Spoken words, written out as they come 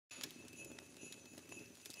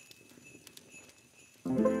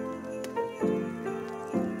Hey,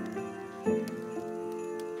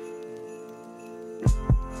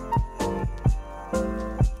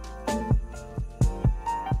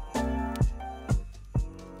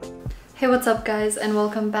 what's up guys, and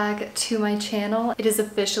welcome back to my channel. It is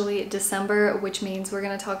officially December, which means we're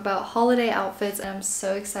going to talk about holiday outfits, and I'm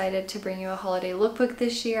so excited to bring you a holiday lookbook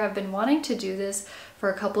this year. I've been wanting to do this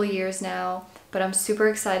for a couple years now, but I'm super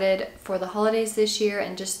excited for the holidays this year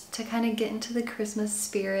and just to kind of get into the Christmas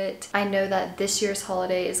spirit. I know that this year's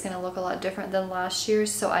holiday is going to look a lot different than last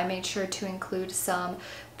year's, so I made sure to include some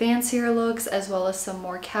fancier looks as well as some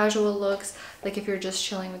more casual looks, like if you're just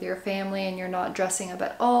chilling with your family and you're not dressing up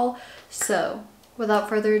at all. So without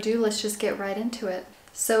further ado, let's just get right into it.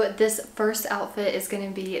 So this first outfit is going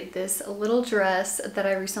to be this little dress that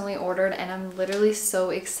I recently ordered, and I'm literally so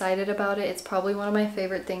excited about it. It's probably one of my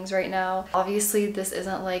favorite things right now. Obviously this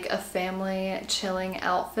isn't like a family chilling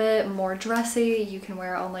outfit, more dressy. You can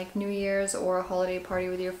wear it on like New Year's or a holiday party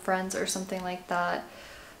with your friends or something like that.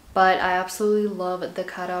 But I absolutely love the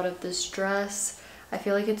cutout of this dress. I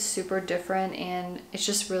feel like it's super different and it's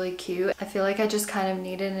just really cute. I feel like I just kind of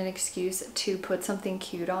needed an excuse to put something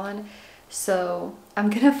cute on. So I'm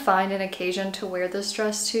gonna find an occasion to wear this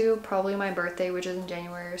dress to, probably my birthday, which is in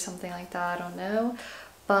January or something like that, I don't know.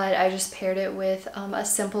 But I just paired it with a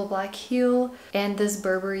simple black heel and this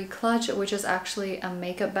Burberry clutch, which is actually a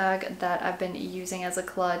makeup bag that I've been using as a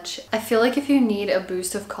clutch. I feel like if you need a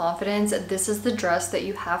boost of confidence, this is the dress that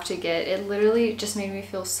you have to get. It literally just made me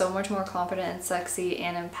feel so much more confident and sexy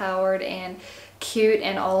and empowered and cute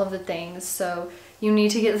and all of the things. So you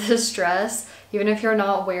need to get this dress, even if you're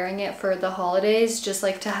not wearing it for the holidays, just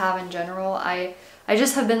like to have in general. I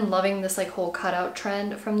just have been loving this like whole cutout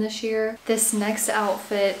trend from this year. This next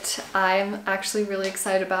outfit I'm actually really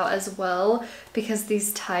excited about as well, because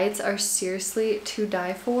these tights are seriously to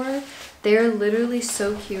die for. They're literally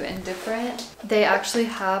so cute and different. They actually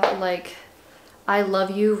have like I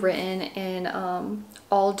love you written in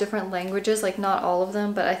all different languages, like not all of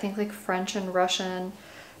them, but I think like French and Russian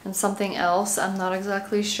and something else. I'm not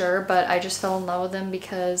exactly sure, but I just fell in love with them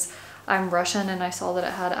because I'm Russian and I saw that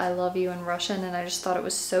it had I love you in Russian, and I just thought it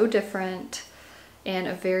was so different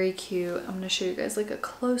and very cute. I'm gonna show you guys like a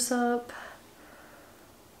close-up.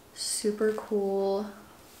 Super cool.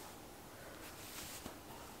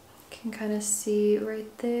 You can kind of see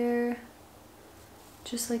right there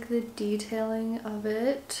just like the detailing of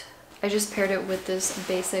it. I just paired it with this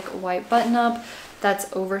basic white button-up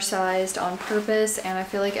that's oversized on purpose, and I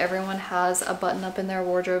feel like everyone has a button-up in their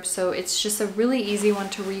wardrobe, so it's just a really easy one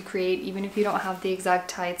to recreate even if you don't have the exact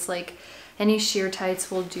tights. Like any sheer tights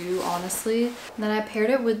will do, honestly. And then I paired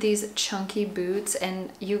it with these chunky boots,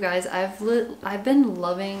 and you guys, I've been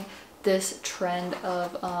loving this trend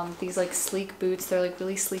of these like sleek boots. They're like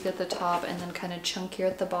really sleek at the top and then kind of chunkier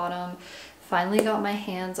at the bottom. Finally got my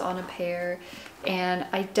hands on a pair, and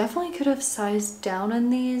I definitely could have sized down in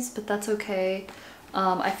these, but that's okay.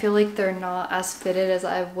 I feel like they're not as fitted as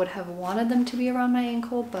I would have wanted them to be around my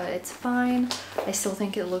ankle, but it's fine. I still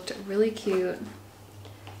think it looked really cute.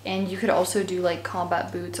 And you could also do like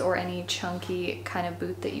combat boots or any chunky kind of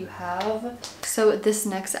boot that you have. So this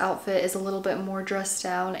next outfit is a little bit more dressed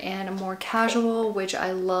down and more casual, which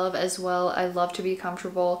I love as well. I love to be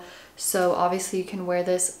comfortable. So obviously you can wear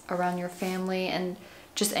this around your family and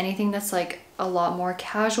just anything that's like a lot more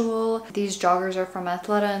casual. These joggers are from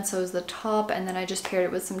Athleta, and so is the top, and then I just paired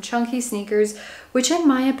it with some chunky sneakers, which in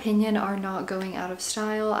my opinion are not going out of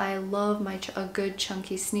style. I love a good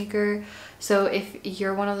chunky sneaker. So if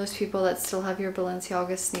you're one of those people that still have your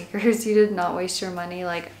Balenciaga sneakers, you did not waste your money.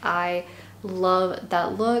 Like, I love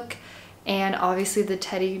that look. And obviously the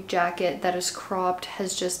teddy jacket that is cropped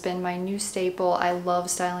has just been my new staple. I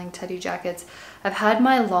love styling teddy jackets. I've had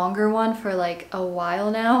my longer one for like a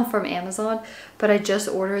while now from Amazon, but I just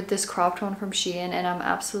ordered this cropped one from Shein and I'm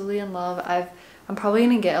absolutely in love. I'm probably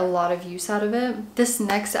gonna get a lot of use out of it. This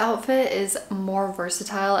next outfit is more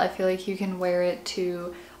versatile. I feel like you can wear it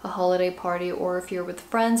to a holiday party, or if you're with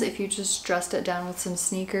friends, if you just dressed it down with some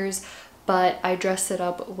sneakers, but I dressed it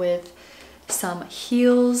up with some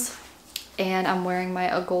heels. And I'm wearing my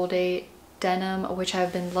Agolde denim, which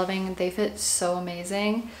I've been loving. They fit so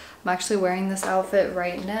amazing. I'm actually wearing this outfit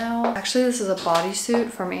right now. Actually, this is a bodysuit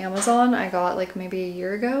from Amazon I got like maybe a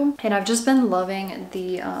year ago. And I've just been loving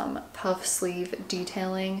the puff sleeve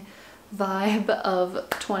detailing vibe of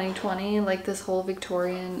 2020. Like, this whole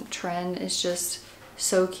Victorian trend is just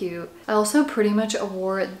so cute. I also pretty much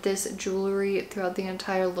wore this jewelry throughout the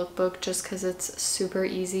entire lookbook just because it's super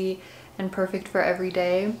easy and perfect for every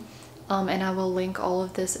day. And I will link all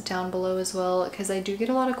of this down below as well, because I do get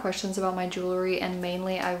a lot of questions about my jewelry, and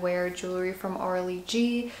mainly I wear jewelry from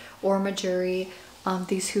RLEG or Majuri.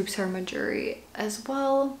 These hoops are Majuri as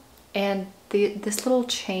well. And this little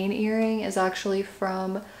chain earring is actually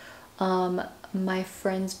from my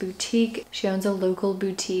friend's boutique. She owns a local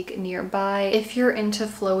boutique nearby. If you're into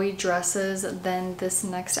flowy dresses, then this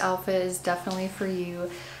next outfit is definitely for you.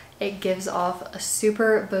 It gives off a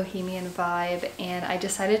super bohemian vibe, and I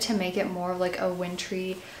decided to make it more of like a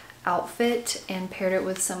wintry outfit and paired it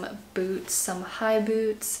with some boots, some high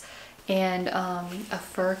boots, and a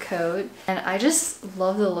fur coat. And I just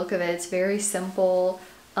love the look of it. It's very simple.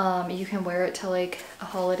 You can wear it to like a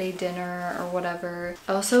holiday dinner or whatever.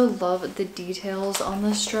 I also love the details on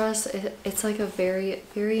this dress. It's like a very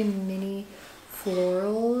mini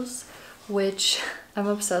florals, which I'm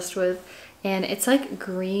obsessed with. And it's like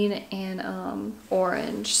green and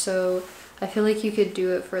orange, so I feel like you could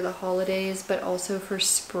do it for the holidays, but also for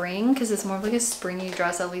spring, because it's more of like a springy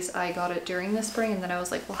dress. At least I got it during the spring, and then I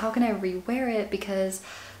was like, well, how can I rewear it? Because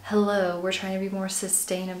hello, we're trying to be more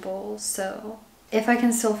sustainable. So if I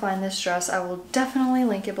can still find this dress, I will definitely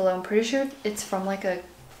link it below. I'm pretty sure it's from like a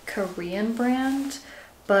Korean brand,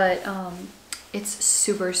 but it's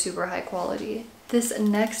super high quality. This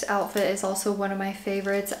next outfit is also one of my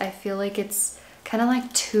favorites. I feel like it's kind of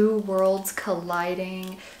like two worlds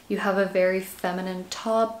colliding. You have a very feminine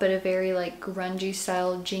top, but a very like grungy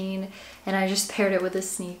style jean, and I just paired it with a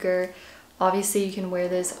sneaker. Obviously you can wear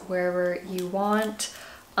this wherever you want.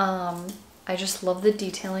 I just love the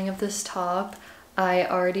detailing of this top. I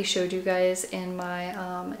already showed you guys in my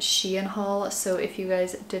Shein haul, so if you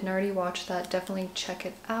guys didn't already watch that, definitely check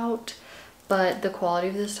it out. But the quality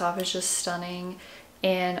of this top is just stunning,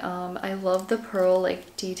 and I love the pearl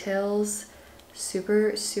like details.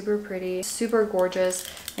 Super pretty, super gorgeous.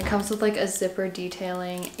 It comes with like a zipper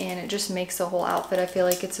detailing, and it just makes the whole outfit, I feel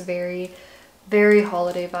like it's very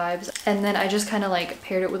holiday vibes. And then I just kind of like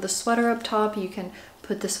paired it with a sweater up top. You can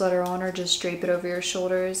put the sweater on or just drape it over your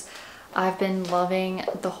shoulders. I've been loving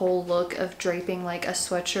the whole look of draping like a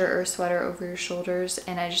sweatshirt or sweater over your shoulders,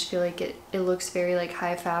 and I just feel like it looks very like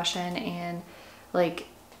high fashion, and like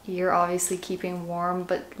you're obviously keeping warm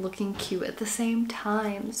but looking cute at the same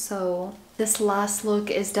time. So this last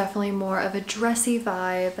look is definitely more of a dressy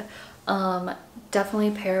vibe.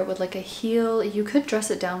 Definitely pair it with like a heel. You could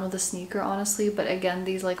dress it down with a sneaker honestly, but again,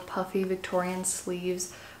 these like puffy Victorian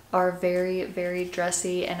sleeves are very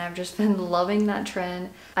dressy, and I've just been loving that trend.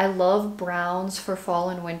 I love browns for fall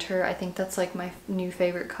and winter. I think that's like my new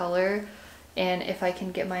favorite color, and if I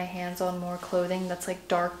can get my hands on more clothing that's like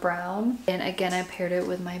dark brown. And again, I paired it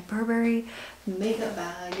with my Burberry makeup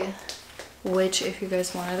bag, which if you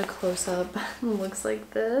guys wanted a close-up looks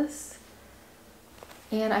like this.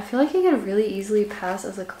 And I feel like it could really easily pass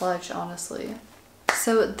as a clutch, honestly.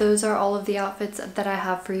 So those are all of the outfits that I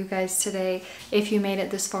have for you guys today. If you made it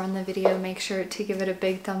this far in the video, make sure to give it a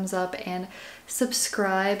big thumbs up and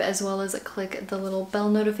subscribe, as well as click the little bell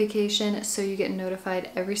notification so you get notified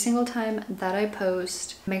every single time that I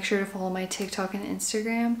post. Make sure to follow my TikTok and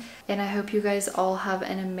Instagram, and I hope you guys all have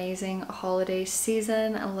an amazing holiday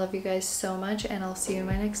season. I love you guys so much, and I'll see you in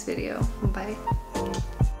my next video. Bye.